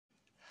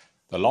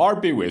The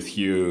Lord be with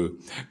you.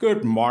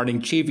 Good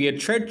morning, Cheviot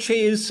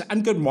churches,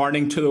 and good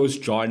morning to those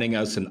joining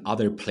us in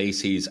other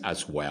places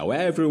as well.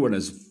 Everyone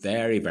is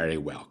very, very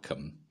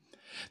welcome.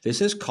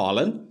 This is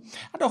Colin,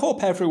 and I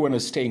hope everyone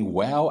is staying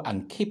well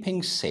and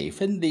keeping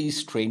safe in these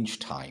strange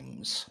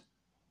times.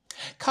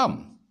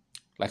 Come,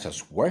 let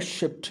us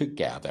worship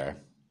together.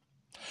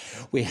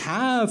 We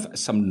have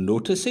some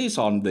notices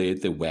on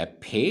the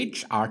web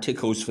page.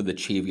 Articles for the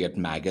Cheviot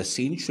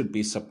magazine should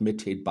be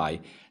submitted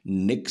by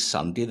next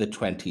Sunday, the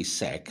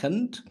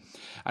 22nd.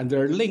 And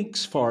there are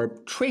links for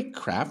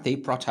Tradecraft. They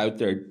brought out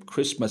their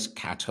Christmas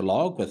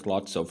catalogue with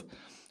lots of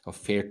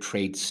fair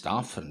trade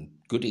stuff and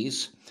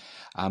goodies.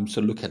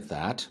 So look at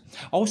that.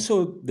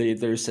 Also,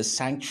 there's a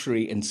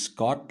Sanctuary in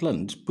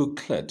Scotland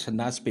booklet, and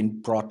that's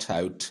been brought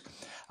out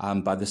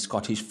by the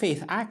Scottish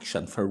Faith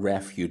Action for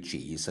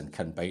Refugees and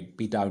can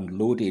be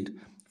downloaded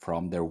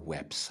from their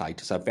website.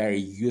 It's a very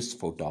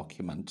useful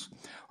document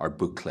or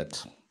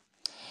booklet.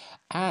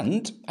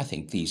 And I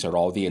think these are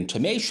all the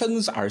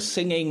intimations. Our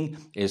singing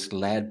is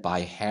led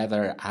by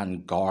Heather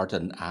and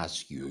Gordon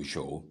as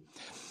usual.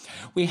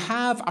 We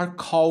have our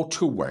call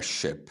to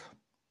worship.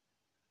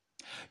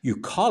 You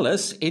call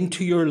us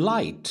into your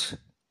light.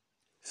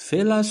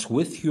 Fill us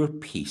with your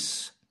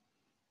peace.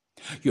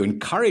 You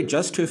encourage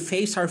us to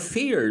face our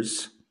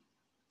fears.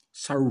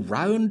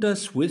 Surround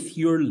us with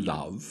your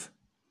love.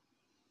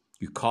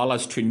 You call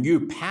us to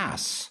new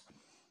paths.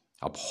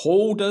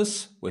 Uphold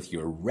us with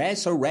your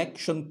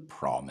resurrection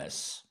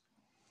promise.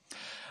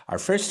 Our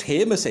first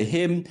hymn is a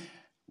hymn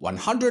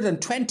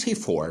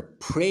 124,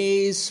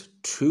 Praise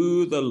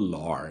to the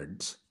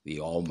Lord,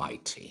 the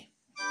Almighty.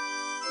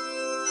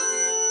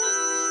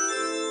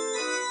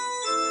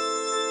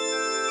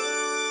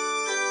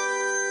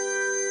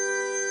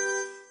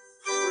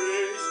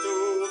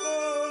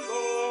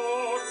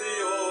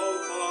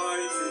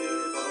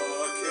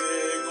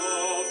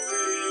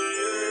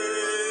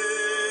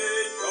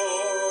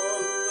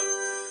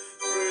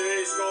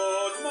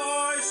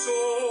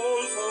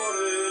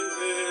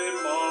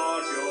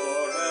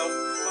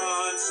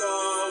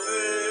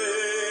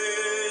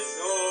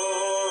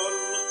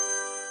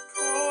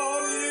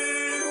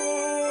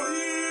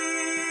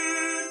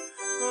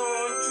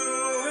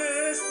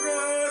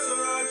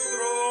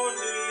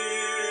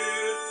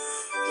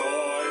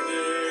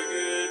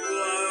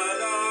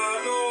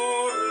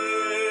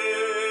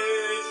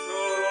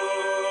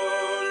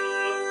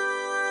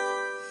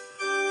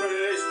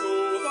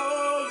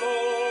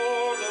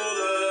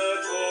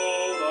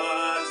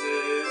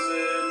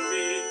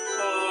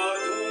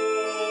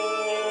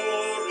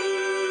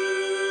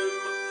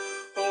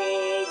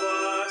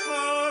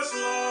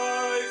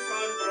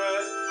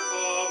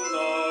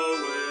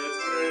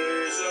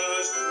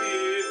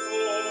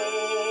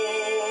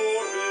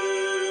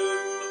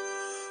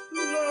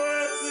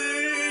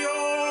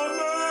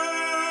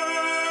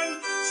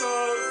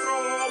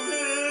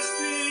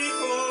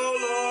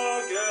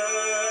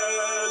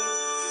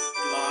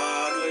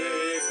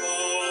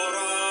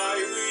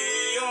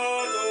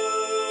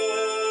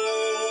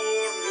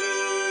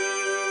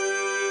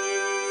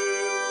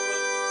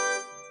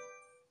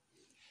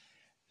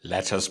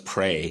 Let us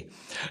pray.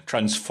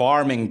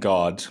 Transforming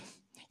God,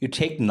 you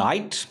take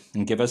night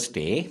and give us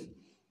day.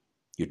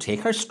 You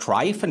take our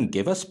strife and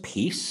give us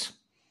peace.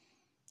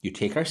 You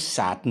take our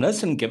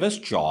sadness and give us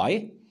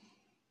joy.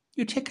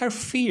 You take our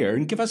fear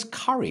and give us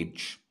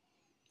courage.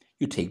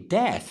 You take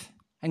death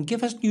and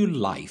give us new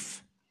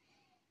life.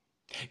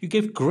 You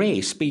give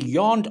grace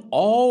beyond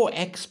all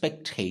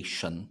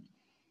expectation.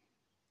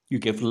 You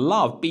give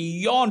love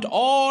beyond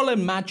all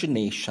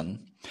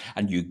imagination.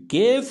 And you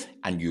give,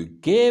 and you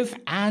give,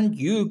 and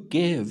you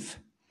give.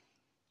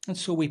 And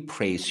so we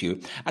praise you,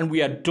 and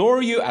we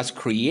adore you as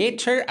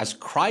Creator, as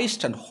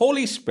Christ and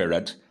Holy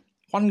Spirit,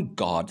 one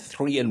God,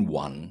 three in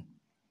one.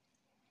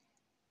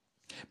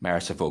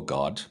 Merciful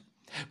God,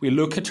 we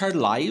look at our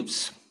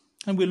lives,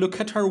 and we look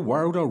at our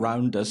world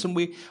around us, and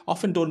we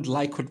often don't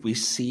like what we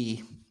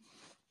see.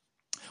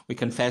 We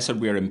confess that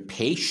we are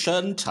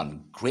impatient,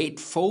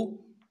 ungrateful,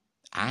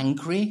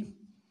 angry.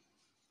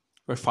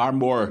 We're far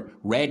more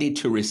ready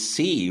to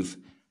receive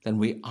than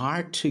we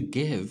are to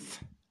give.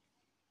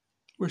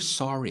 We're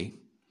sorry.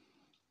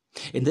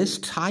 In this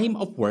time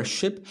of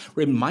worship,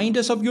 remind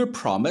us of your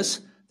promise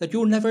that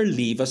you'll never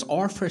leave us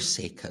or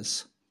forsake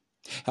us.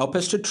 Help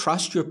us to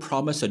trust your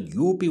promise that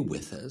you'll be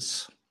with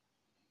us.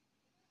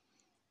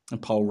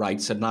 And Paul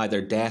writes that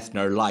neither death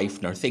nor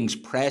life, nor things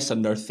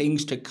present nor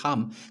things to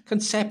come can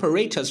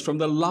separate us from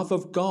the love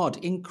of God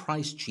in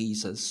Christ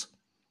Jesus.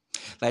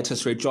 Let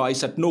us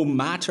rejoice that no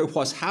matter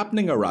what's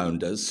happening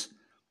around us,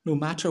 no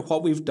matter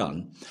what we've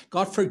done,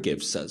 God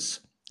forgives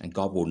us and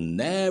God will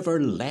never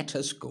let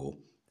us go.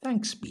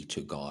 Thanks be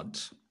to God.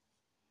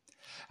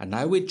 And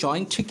now we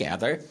join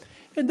together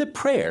in the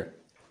prayer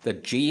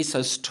that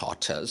Jesus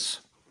taught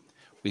us.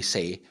 We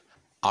say,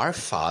 Our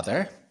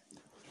Father,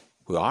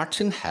 who art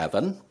in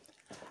heaven,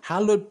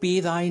 hallowed be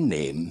thy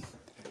name.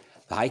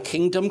 Thy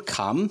kingdom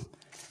come,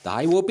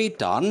 thy will be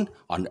done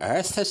on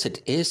earth as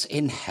it is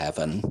in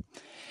heaven.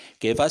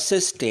 Give us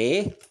this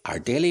day our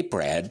daily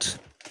bread,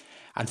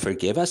 And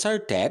forgive us our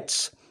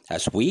debts,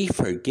 as we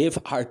forgive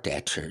our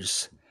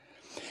debtors.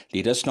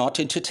 Lead us not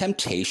into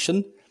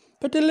temptation,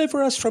 but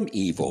deliver us from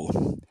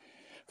evil.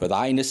 For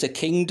thine is the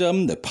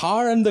kingdom, the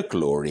power, and the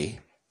glory,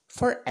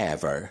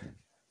 forever.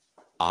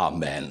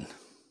 Amen.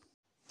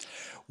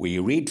 We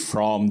read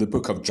from the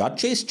book of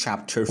Judges,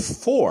 chapter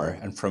 4,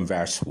 and from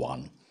verse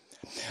 1.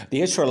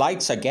 The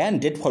Israelites again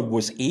did what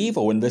was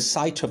evil in the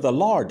sight of the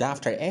Lord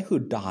after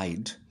Ehud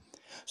died.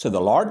 So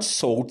the Lord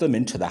sold them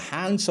into the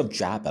hands of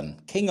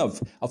Jabin, king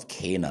of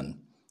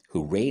Canaan,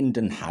 who reigned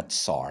in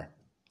Hatzor.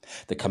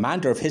 The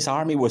commander of his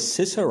army was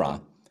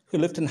Sisera, who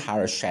lived in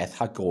Harosheth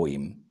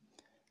Hagoyim.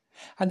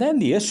 And then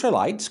the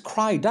Israelites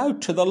cried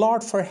out to the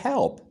Lord for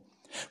help,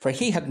 for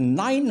he had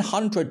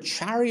 900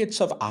 chariots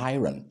of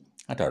iron,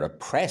 and had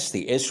oppressed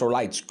the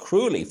Israelites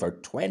cruelly for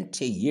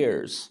 20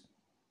 years.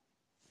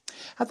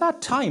 At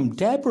that time,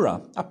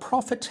 Deborah, a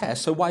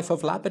prophetess, a wife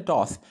of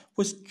Lapidoth,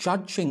 was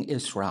judging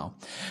Israel.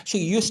 She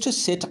used to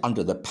sit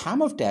under the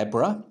palm of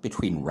Deborah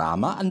between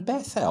Ramah and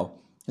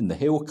Bethel in the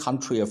hill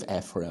country of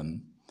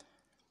Ephraim.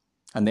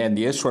 And then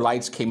the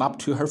Israelites came up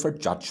to her for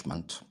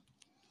judgment.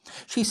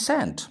 She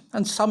sent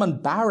and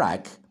summoned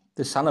Barak,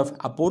 the son of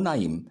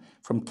Abonaim,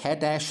 from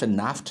Kadesh and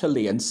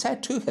Naphtali, and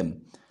said to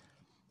him,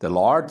 "The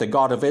Lord, the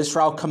God of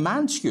Israel,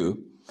 commands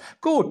you,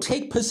 go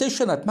take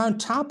position at Mount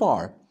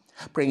Tabor,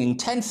 bringing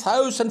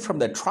 10,000 from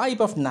the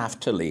tribe of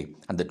Naphtali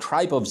and the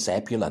tribe of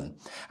Zebulun,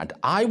 and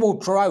I will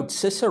draw out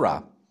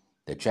Sisera,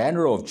 the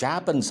general of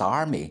Jabin's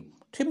army,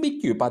 to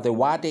meet you by the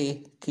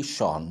Wadi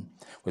Kishon,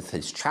 with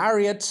his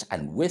chariots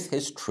and with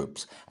his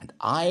troops, and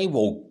I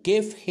will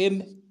give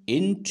him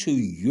into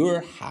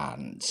your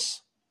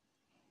hands."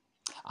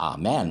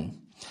 Amen.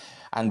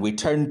 And we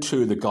turn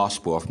to the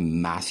Gospel of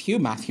Matthew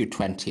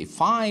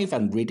 25,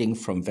 and reading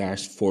from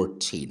verse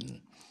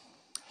 14.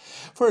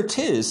 For it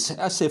is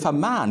as if a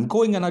man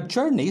going on a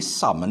journey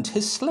summoned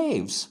his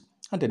slaves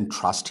and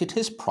entrusted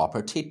his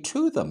property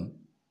to them.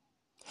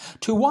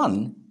 To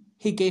one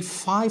he gave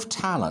 5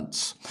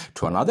 talents,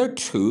 to another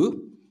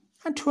 2,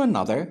 and to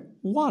another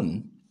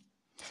 1,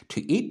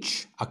 to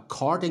each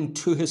according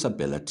to his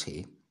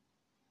ability.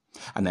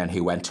 And then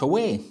he went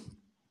away.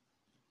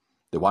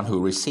 The one who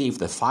received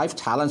the 5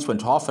 talents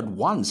went off at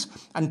once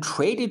and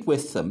traded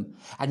with them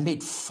and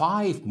made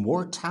 5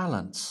 more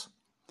talents.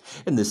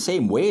 In the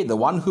same way, the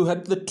one who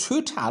had the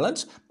 2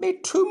 talents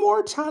made 2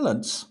 more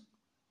talents.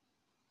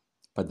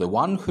 But the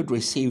one who'd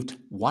received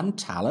 1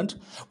 talent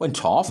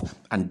went off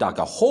and dug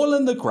a hole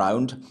in the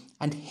ground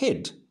and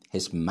hid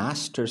his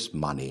master's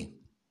money.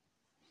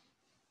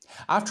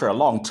 After a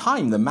long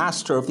time, the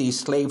master of these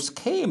slaves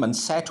came and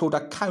settled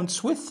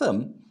accounts with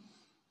them.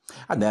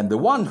 And then the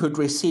one who'd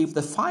received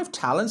the 5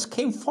 talents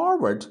came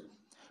forward,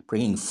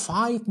 bringing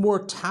 5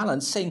 more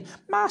talents, saying,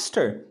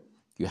 "Master,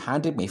 you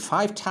handed me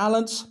 5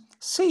 talents.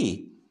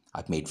 See,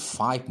 I've made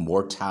 5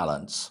 more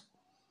talents."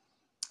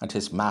 And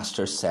his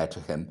master said to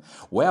him,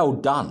 "Well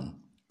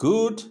done,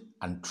 good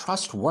and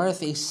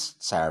trustworthy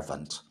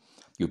servant.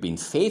 You've been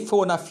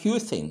faithful in a few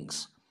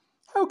things.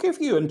 I'll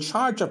give you in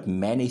charge of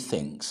many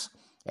things.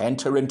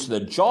 Enter into the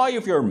joy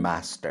of your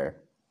master."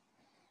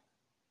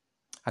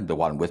 And the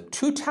one with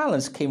 2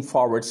 talents came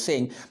forward,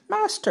 saying,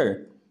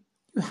 "Master,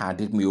 you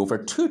handed me over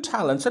 2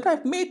 talents, and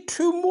I've made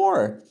 2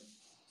 more."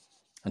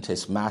 And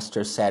his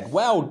master said,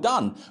 "Well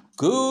done,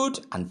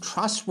 good and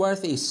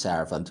trustworthy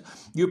servant.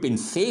 You've been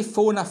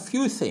faithful in a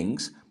few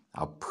things.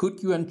 I'll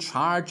put you in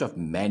charge of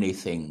many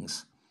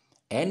things.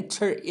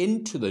 Enter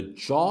into the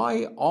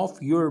joy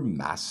of your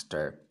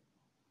master."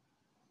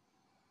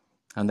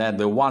 And then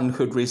the one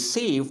who'd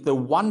received the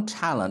 1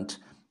 talent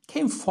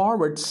came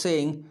forward,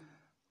 saying,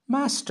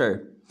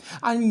 "Master,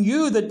 I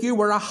knew that you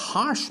were a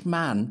harsh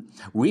man,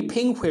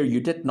 reaping where you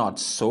did not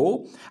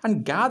sow,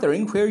 and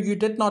gathering where you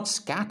did not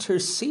scatter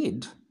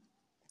seed.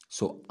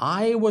 So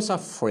I was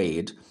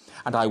afraid,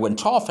 and I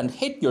went off and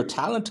hid your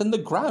talent in the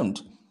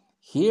ground.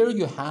 Here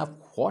you have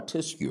what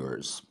is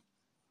yours."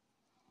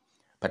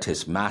 But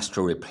his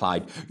master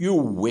replied, "You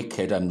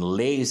wicked and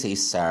lazy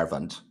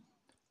servant.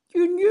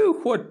 You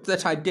knew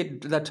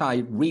that I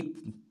reap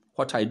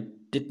what I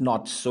did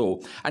not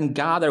sow, and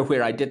gather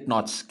where I did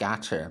not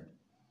scatter.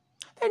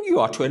 Then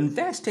you ought to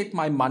invested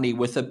my money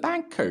with the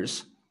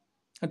bankers,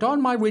 and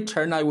on my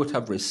return I would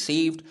have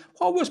received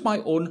what was my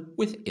own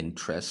with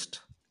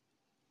interest.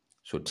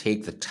 So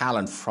take the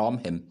talent from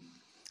him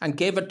and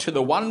give it to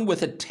the one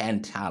with the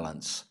 10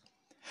 talents.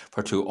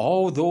 For to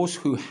all those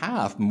who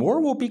have,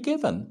 more will be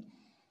given,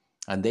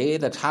 and they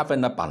that have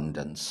in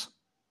abundance.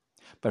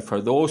 But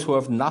for those who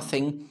have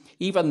nothing,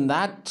 even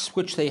that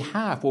which they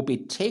have will be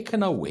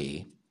taken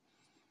away.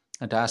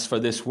 And as for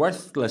this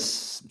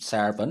worthless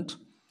servant,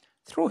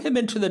 throw him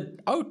into the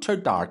outer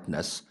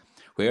darkness,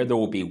 where there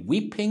will be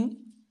weeping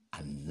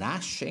and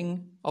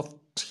gnashing of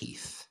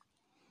teeth."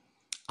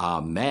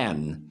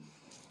 Amen.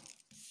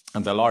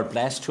 And the Lord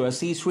bless to us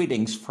these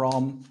readings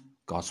from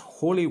God's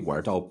holy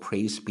word. All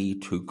praise be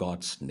to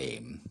God's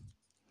name.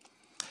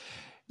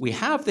 We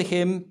have the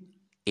hymn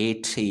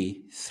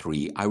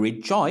 83. I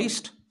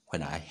rejoiced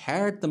when I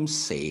heard them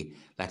say,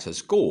 "Let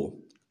us go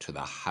to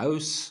the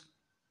house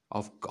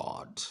of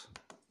God.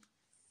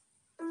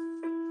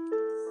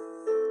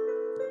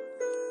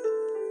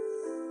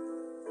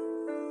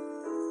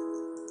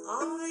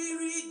 I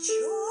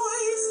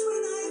rejoiced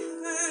when I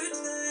heard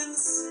them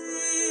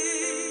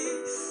say,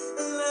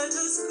 "Let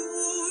us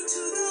go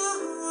to the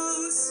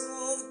house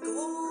of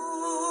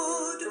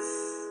God."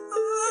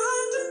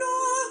 And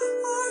now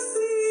our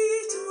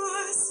feet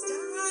are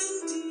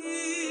standing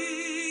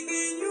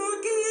in your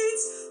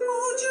gates, O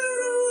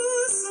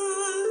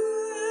Jerusalem.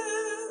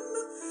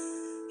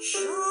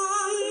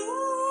 Shalom,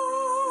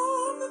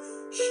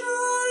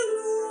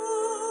 shalom,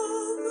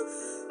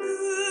 the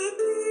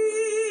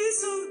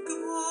peace of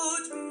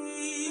God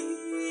be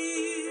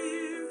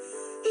here.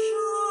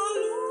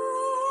 Shalom,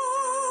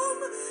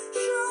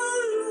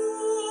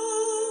 shalom,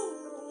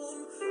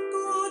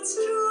 God's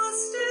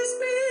justice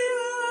be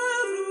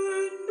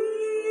ever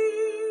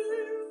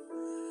near.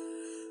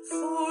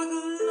 For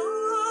the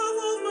love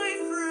of my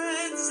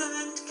friends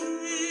and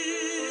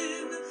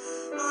kin,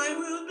 I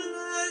will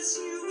bless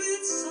you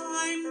with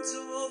signs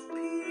of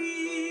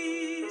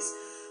peace.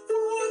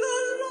 For the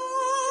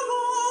love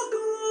of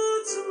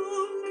God's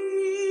own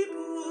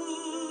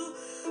people,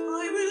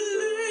 I will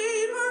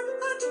labor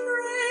and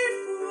pray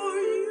for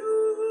you.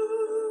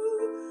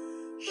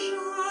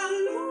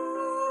 Shalom,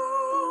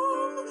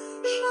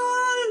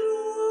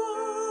 shalom,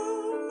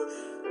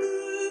 the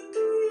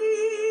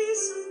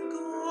peace of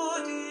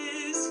God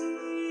is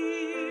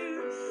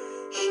here.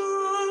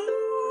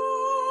 Shalom,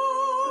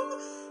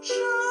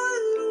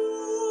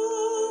 shalom,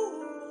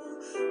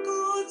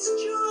 God's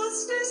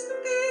justice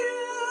be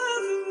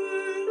ever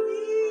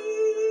near.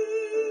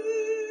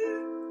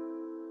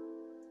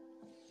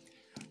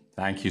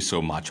 Thank you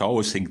so much. I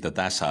always think that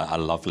that's a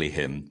lovely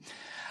hymn.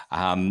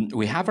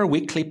 We have our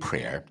weekly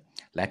prayer.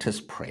 Let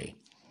us pray.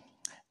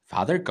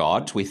 Father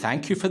God, we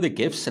thank you for the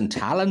gifts and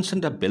talents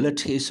and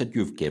abilities that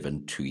you've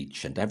given to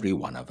each and every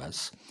one of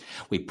us.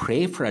 We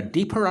pray for a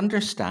deeper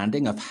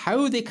understanding of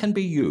how they can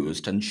be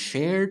used and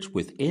shared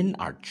within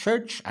our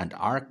church and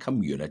our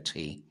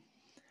community.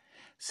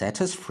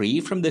 Set us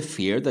free from the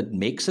fear that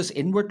makes us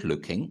inward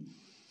looking,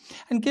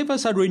 and give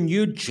us a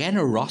renewed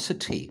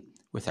generosity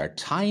with our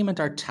time and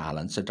our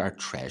talents and our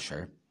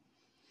treasure.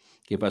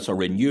 Give us a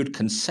renewed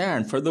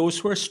concern for those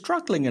who are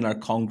struggling in our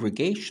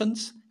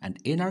congregations and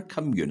in our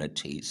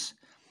communities.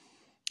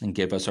 And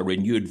give us a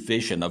renewed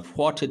vision of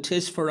what it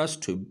is for us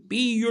to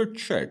be your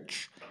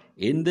church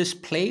in this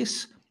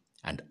place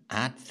and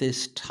at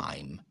this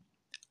time.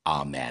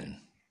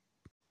 Amen.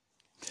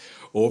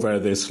 Over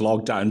this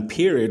lockdown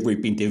period,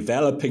 we've been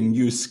developing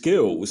new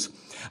skills.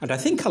 And I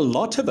think a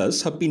lot of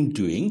us have been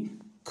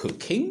doing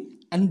cooking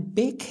and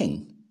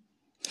baking.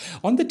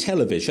 On the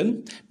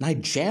television,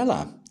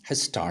 Nigella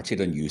has started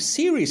a new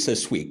series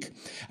this week,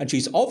 and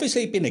she's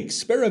obviously been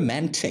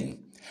experimenting.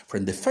 For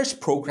in the first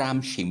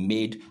programme, she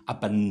made a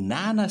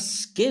banana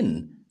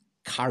skin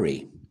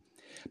curry.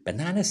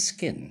 Banana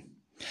skin.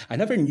 I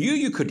never knew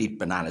you could eat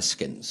banana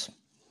skins.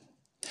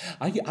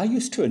 I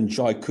used to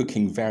enjoy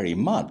cooking very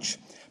much,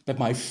 but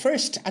my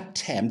first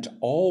attempt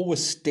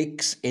always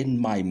sticks in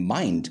my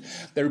mind.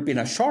 There had been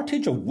a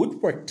shortage of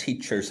woodwork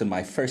teachers in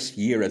my first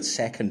year at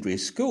secondary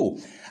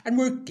school, and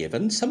we're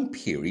given some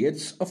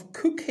periods of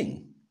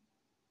cooking.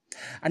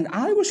 And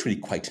I was really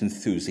quite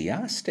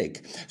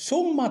enthusiastic,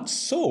 so much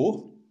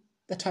so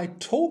that I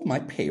told my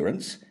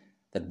parents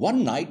that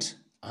one night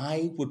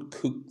I would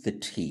cook the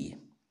tea.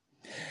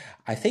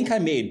 I think I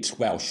made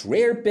Welsh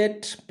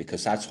rarebit,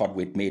 because that's what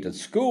we'd made at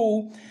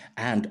school,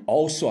 and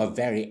also a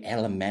very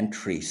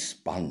elementary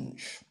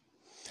sponge.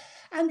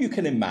 And you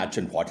can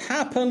imagine what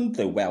happened.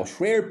 The Welsh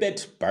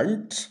rarebit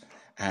burnt,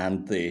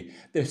 and the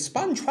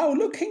sponge, while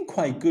looking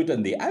quite good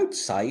on the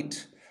outside,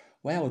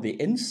 well, the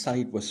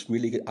inside was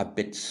really a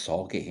bit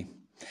soggy.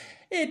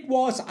 It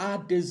was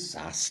a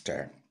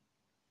disaster.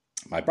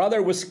 My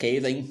brother was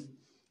scathing,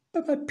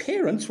 but my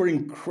parents were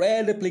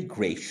incredibly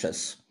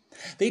gracious.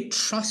 They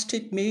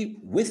trusted me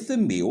with the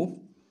meal,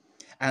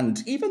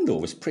 and even though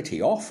it was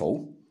pretty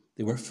awful,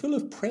 they were full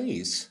of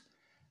praise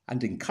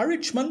and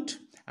encouragement,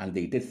 and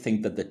they did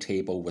think that the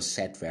table was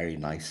set very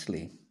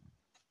nicely.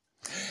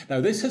 Now,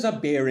 this has a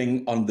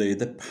bearing on the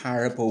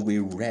parable we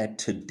read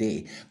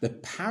today, the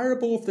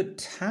parable of the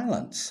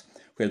talents,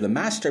 where the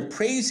master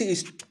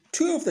praises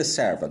two of the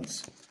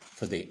servants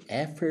for the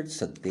efforts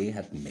that they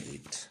had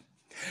made.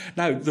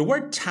 Now, the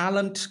word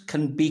talent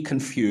can be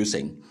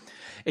confusing.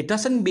 It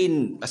doesn't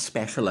mean a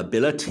special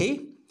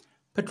ability,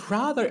 but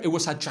rather it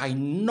was a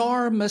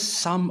ginormous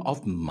sum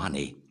of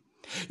money.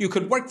 You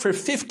could work for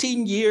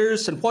 15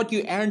 years and what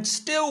you earned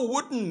still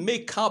wouldn't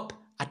make up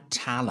a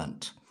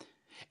talent.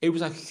 It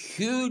was a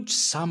huge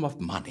sum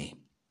of money.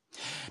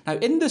 Now,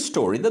 in the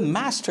story, the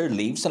master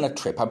leaves on a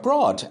trip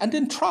abroad and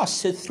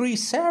entrusts his 3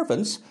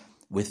 servants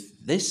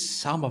with this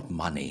sum of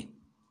money.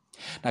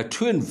 Now,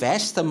 two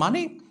invest the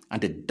money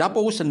and it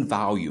doubles in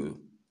value.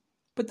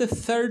 But the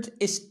third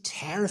is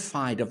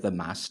terrified of the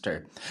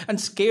master and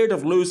scared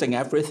of losing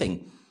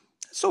everything.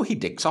 So he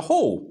digs a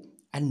hole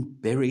and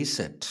buries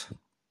it.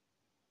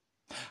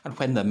 And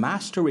when the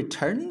master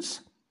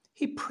returns,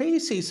 he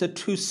praises the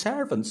 2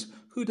 servants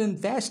who'd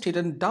invested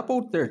and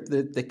doubled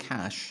the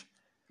cash,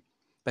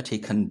 but he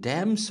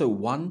condemns the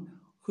one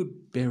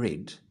who'd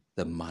buried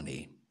the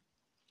money.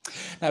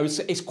 Now,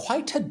 it's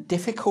quite a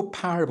difficult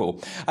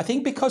parable, I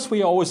think, because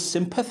we always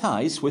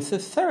sympathize with the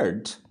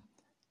third.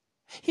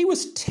 He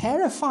was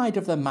terrified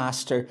of the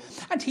master,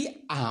 and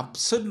he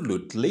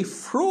absolutely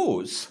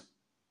froze.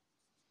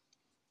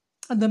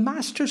 And the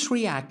master's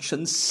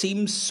reaction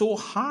seems so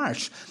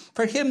harsh.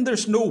 For him,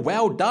 there's no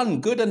well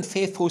done, good and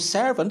faithful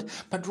servant,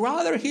 but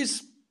rather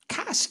he's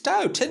cast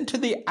out into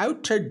the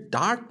outer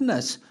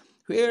darkness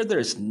where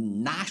there's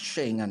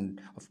gnashing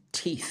and of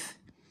teeth.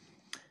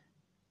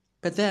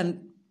 But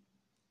then,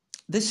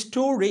 this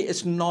story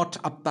is not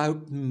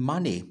about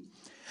money,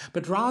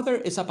 but rather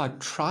is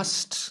about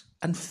trust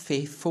and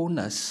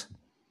faithfulness.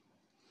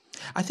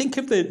 I think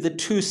if the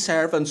two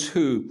servants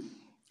who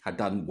had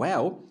done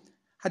well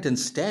had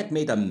instead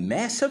made a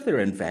mess of their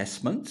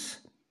investments,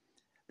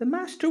 the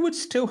master would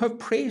still have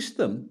praised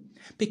them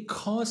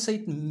because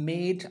they'd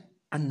made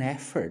an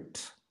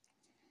effort.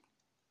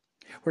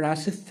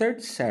 Whereas the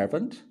third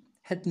servant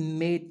had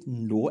made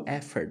no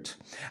effort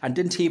and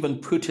didn't even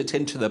put it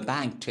into the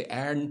bank to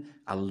earn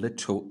a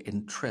little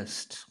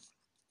interest.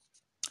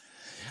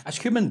 As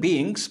human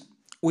beings,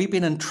 we've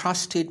been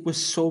entrusted with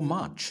so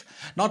much,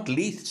 not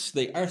least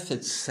the earth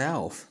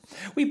itself.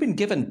 We've been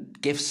given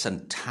gifts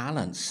and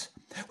talents,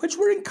 which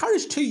we're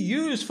encouraged to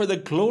use for the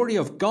glory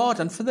of God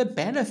and for the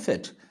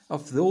benefit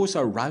of those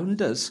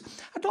around us.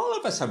 And all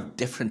of us have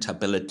different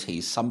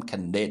abilities. Some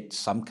can knit,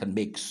 some can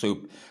make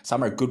soup,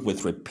 some are good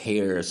with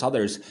repairs,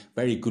 others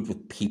very good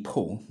with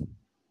people.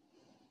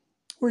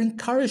 We're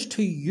encouraged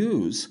to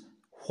use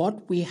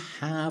what we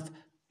have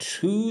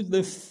to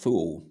the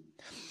full.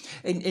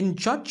 In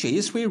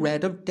Judges, we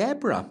read of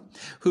Deborah,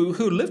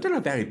 who lived in a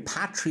very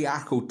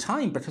patriarchal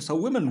time, but as a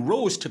woman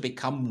rose to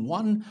become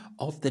one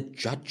of the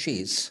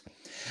judges.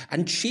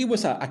 And she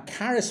was a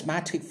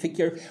charismatic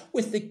figure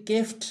with the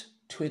gift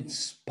to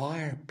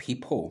inspire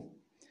people.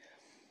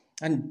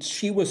 And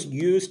she was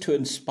used to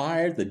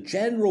inspire the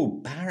general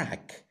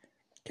Barak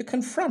to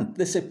confront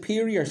the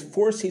superior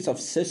forces of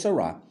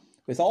Sisera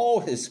with all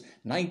his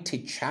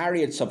 90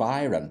 chariots of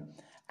iron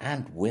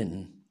and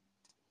win.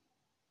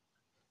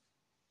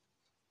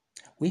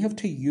 We have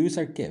to use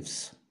our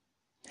gifts.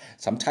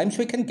 Sometimes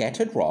we can get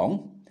it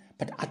wrong,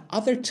 but at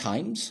other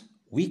times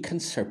we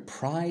can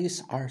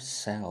surprise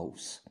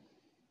ourselves.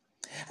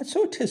 And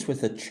so it is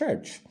with the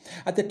church.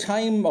 At the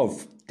time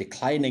of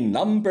declining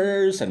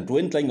numbers and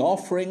dwindling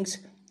offerings,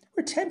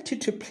 we're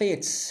tempted to play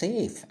it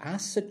safe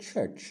as the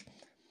church.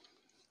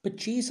 But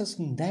Jesus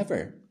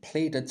never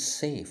played it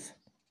safe.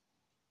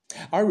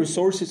 Our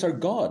resources are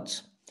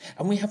God's,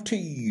 and we have to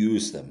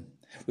use them.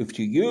 We have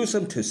to use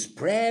them to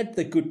spread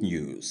the good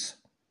news,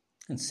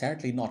 and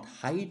certainly not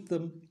hide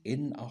them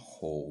in a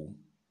hole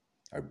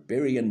or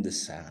bury in the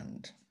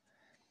sand.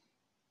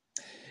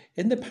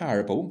 In the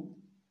parable,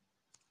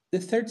 the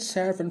third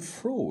servant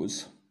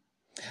froze,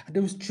 and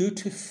it was due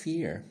to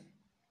fear.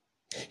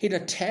 He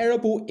had a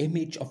terrible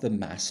image of the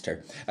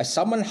master as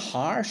someone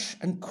harsh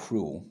and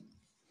cruel.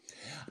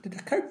 And it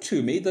occurred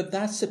to me that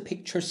that's the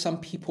picture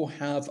some people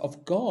have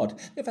of God.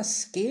 They have a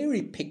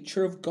scary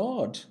picture of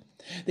God.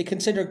 They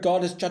consider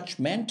God as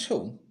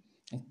judgmental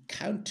and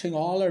counting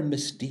all our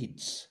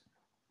misdeeds.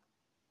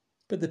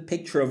 But the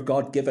picture of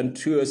God given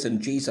to us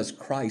in Jesus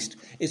Christ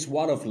is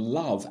one of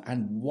love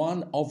and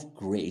one of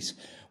grace,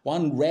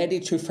 one ready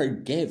to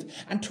forgive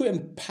and to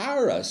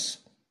empower us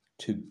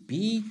to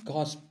be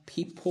God's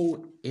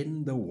people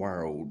in the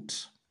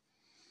world.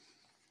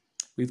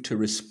 We've to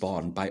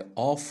respond by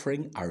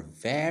offering our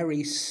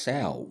very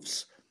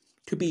selves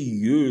to be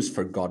used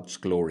for God's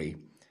glory,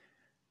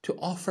 to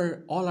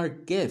offer all our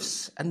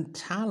gifts and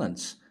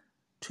talents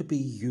to be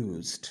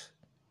used,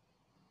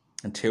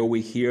 until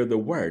we hear the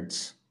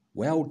words,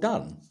 "Well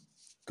done,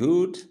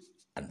 good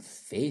and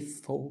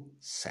faithful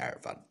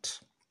servant."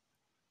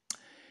 In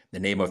the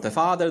name of the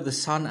Father, the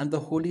Son, and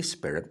the Holy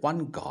Spirit,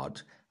 one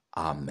God.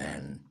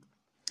 Amen.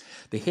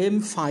 The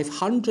hymn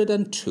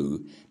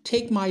 502,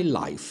 Take My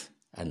Life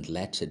and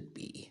Let It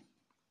Be.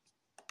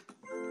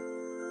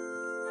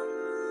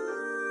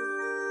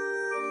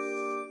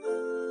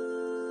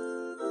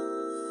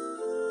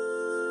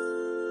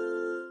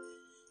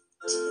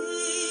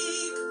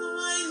 Take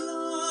my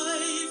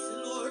life,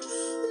 Lord,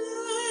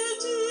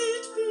 let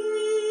it be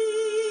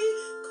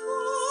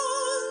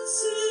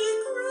consecrated,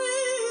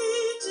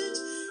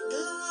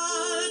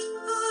 glad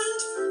and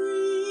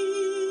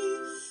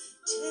free.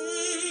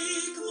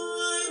 Take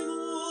my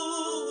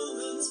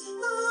moments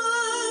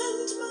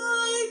and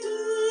my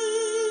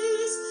days.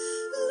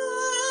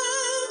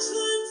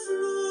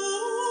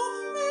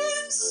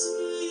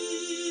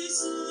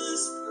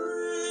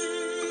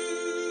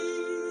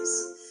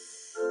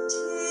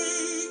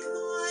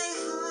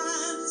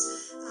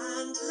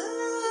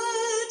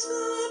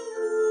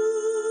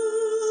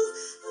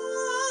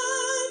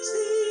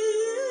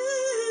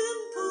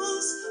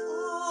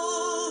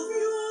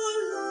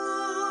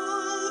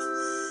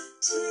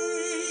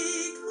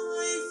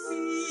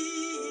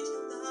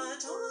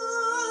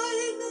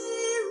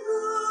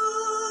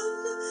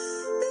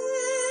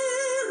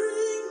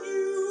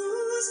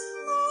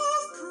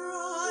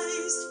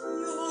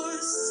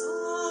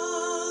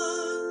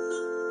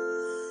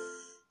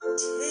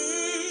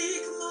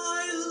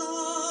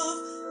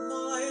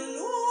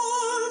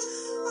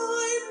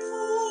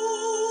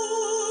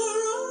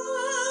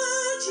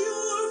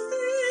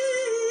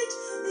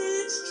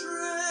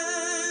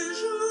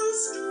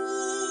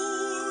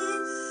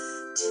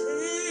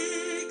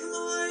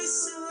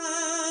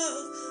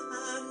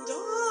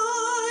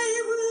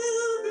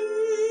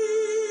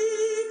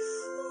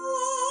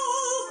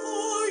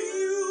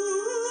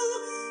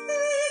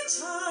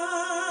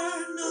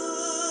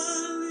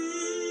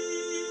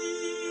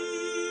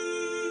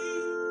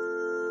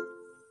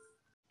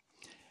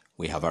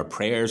 We have our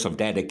prayers of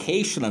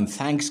dedication and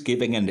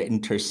thanksgiving and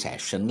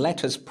intercession.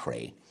 Let us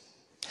pray.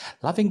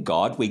 Loving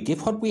God, we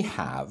give what we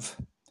have.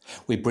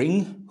 We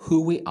bring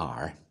who we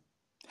are,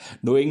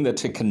 knowing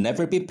that it can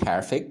never be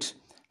perfect,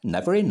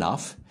 never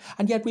enough,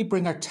 and yet we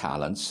bring our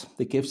talents,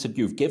 the gifts that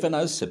you've given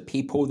us, the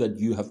people that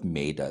you have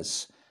made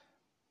us,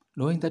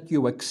 knowing that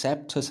you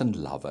accept us and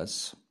love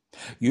us.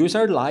 Use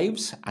our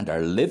lives and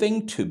our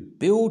living to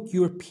build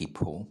your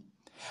people,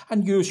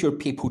 and use your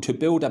people to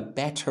build a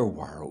better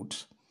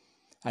world,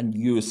 and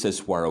use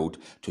this world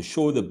to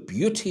show the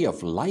beauty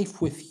of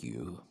life with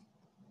you.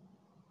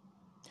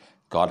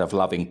 God of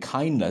loving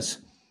kindness,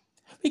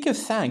 we give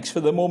thanks for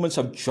the moments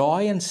of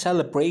joy and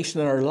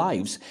celebration in our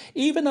lives,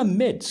 even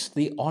amidst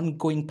the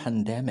ongoing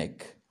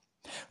pandemic,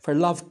 for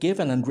love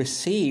given and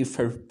received,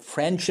 for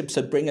friendships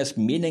that bring us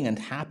meaning and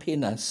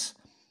happiness,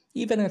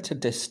 even at a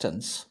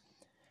distance,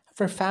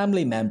 for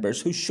family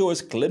members who show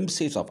us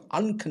glimpses of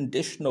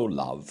unconditional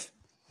love.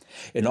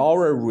 In all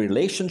our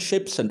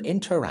relationships and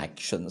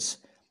interactions,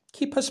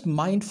 keep us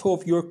mindful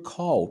of your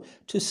call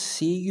to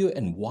see you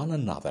in one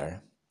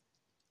another.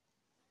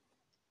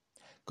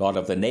 God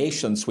of the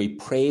nations, we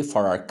pray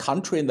for our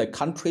country and the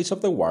countries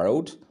of the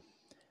world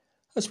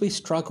as we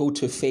struggle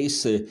to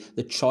face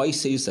the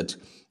choices that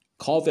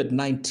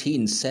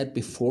COVID-19 set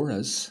before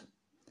us.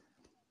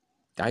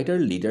 Guide our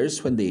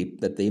leaders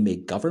that they may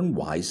govern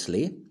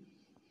wisely.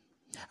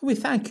 And we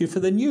thank you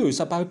for the news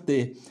about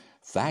the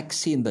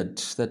vaccine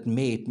that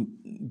may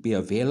be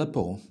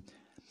available.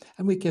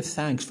 And we give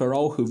thanks for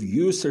all who've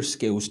used their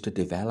skills to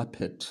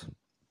develop it.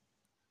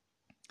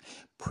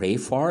 Pray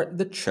for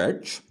the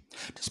church,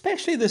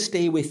 especially this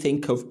day we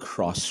think of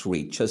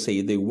Crossreach as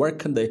they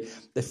work on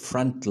the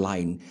front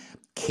line,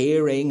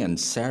 caring and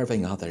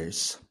serving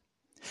others.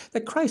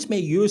 That Christ may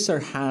use their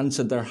hands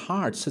and their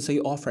hearts as they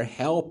offer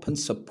help and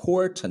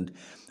support and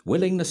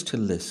willingness to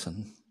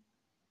listen.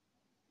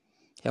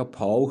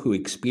 Help all who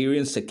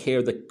experience the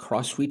care that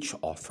Crossreach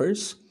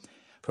offers,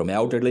 from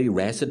elderly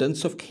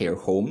residents of care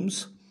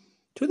homes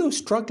to those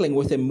struggling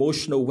with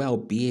emotional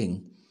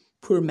well-being,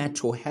 poor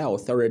mental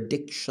health or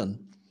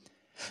addiction,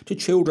 to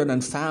children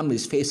and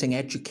families facing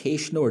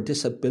educational or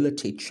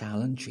disability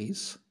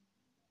challenges.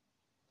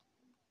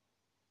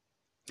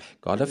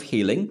 God of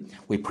healing,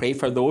 we pray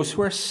for those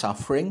who are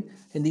suffering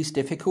in these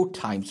difficult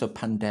times of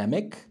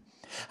pandemic,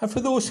 and for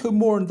those who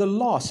mourn the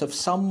loss of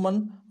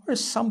someone or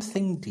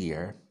something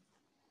dear.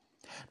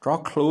 Draw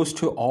close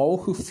to all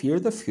who fear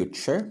the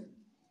future.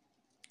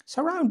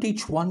 Surround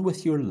each one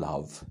with your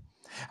love,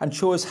 and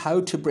show us how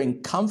to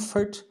bring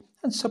comfort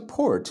and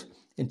support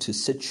into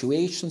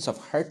situations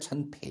of hurt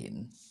and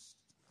pain.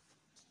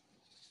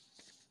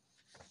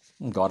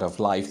 God of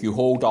life, you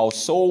hold all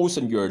souls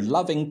in your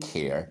loving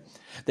care,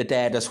 the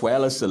dead as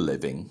well as the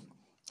living.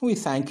 We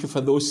thank you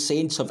for those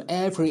saints of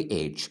every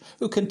age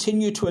who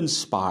continue to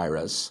inspire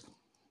us,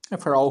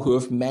 and for all who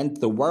have meant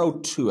the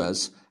world to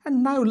us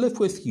and now live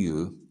with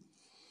you.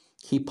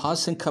 Keep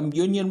us in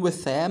communion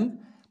with them,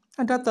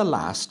 and at the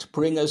last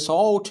bring us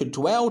all to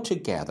dwell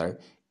together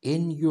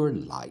in your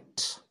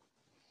light.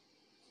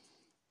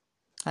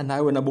 And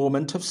now in a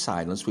moment of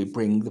silence, we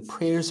bring the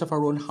prayers of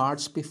our own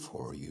hearts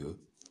before you.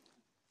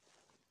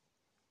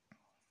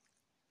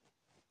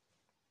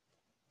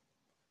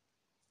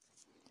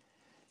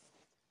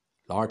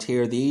 Lord,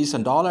 hear these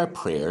and all our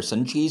prayers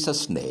in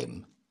Jesus'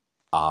 name.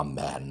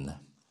 Amen.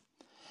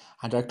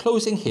 And our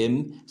closing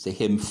hymn is the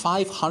hymn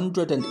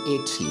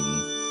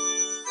 518.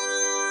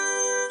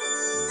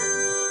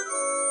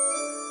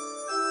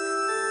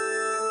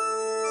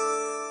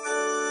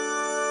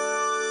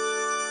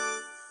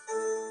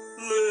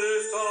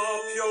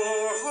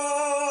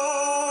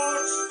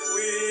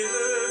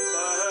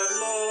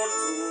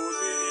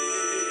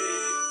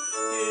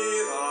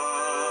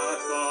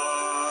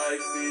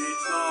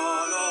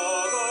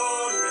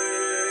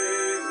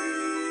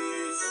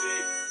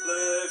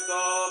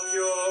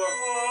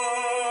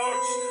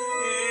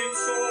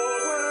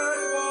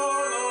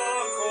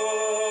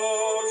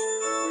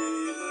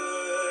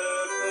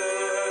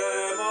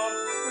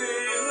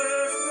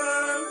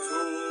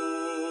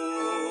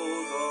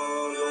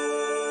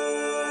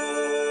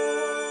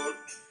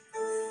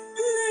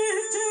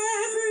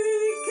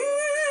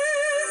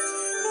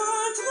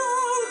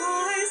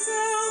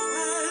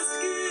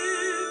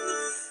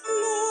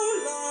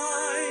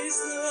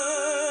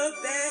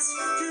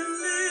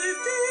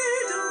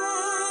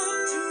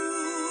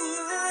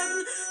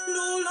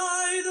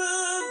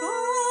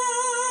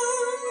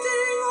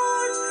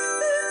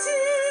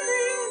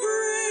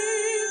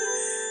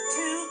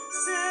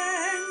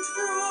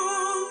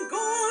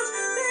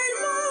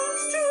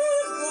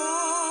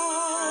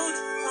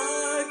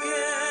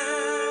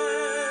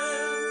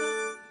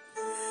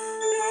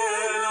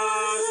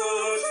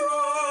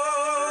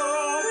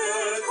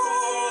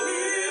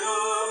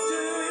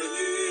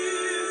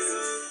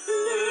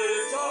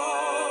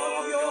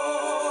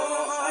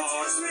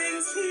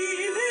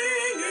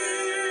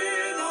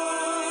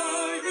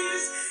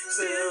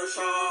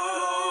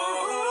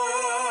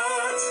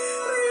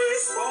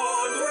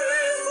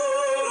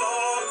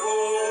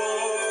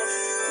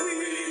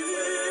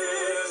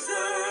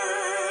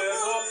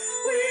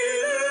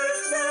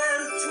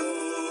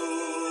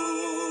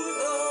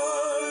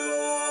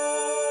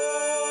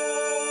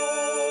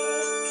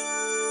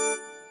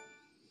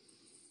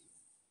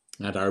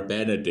 and our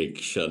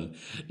benediction.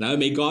 Now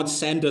may God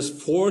send us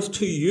forth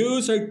to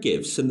use our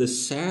gifts in the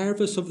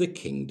service of the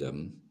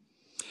kingdom.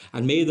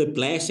 And may the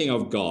blessing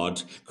of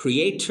God,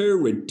 Creator,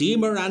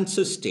 Redeemer, and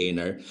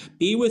Sustainer,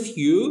 be with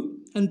you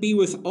and be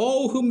with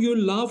all whom you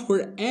love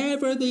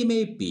wherever they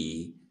may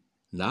be,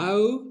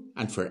 now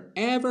and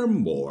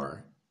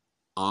forevermore.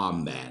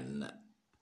 Amen.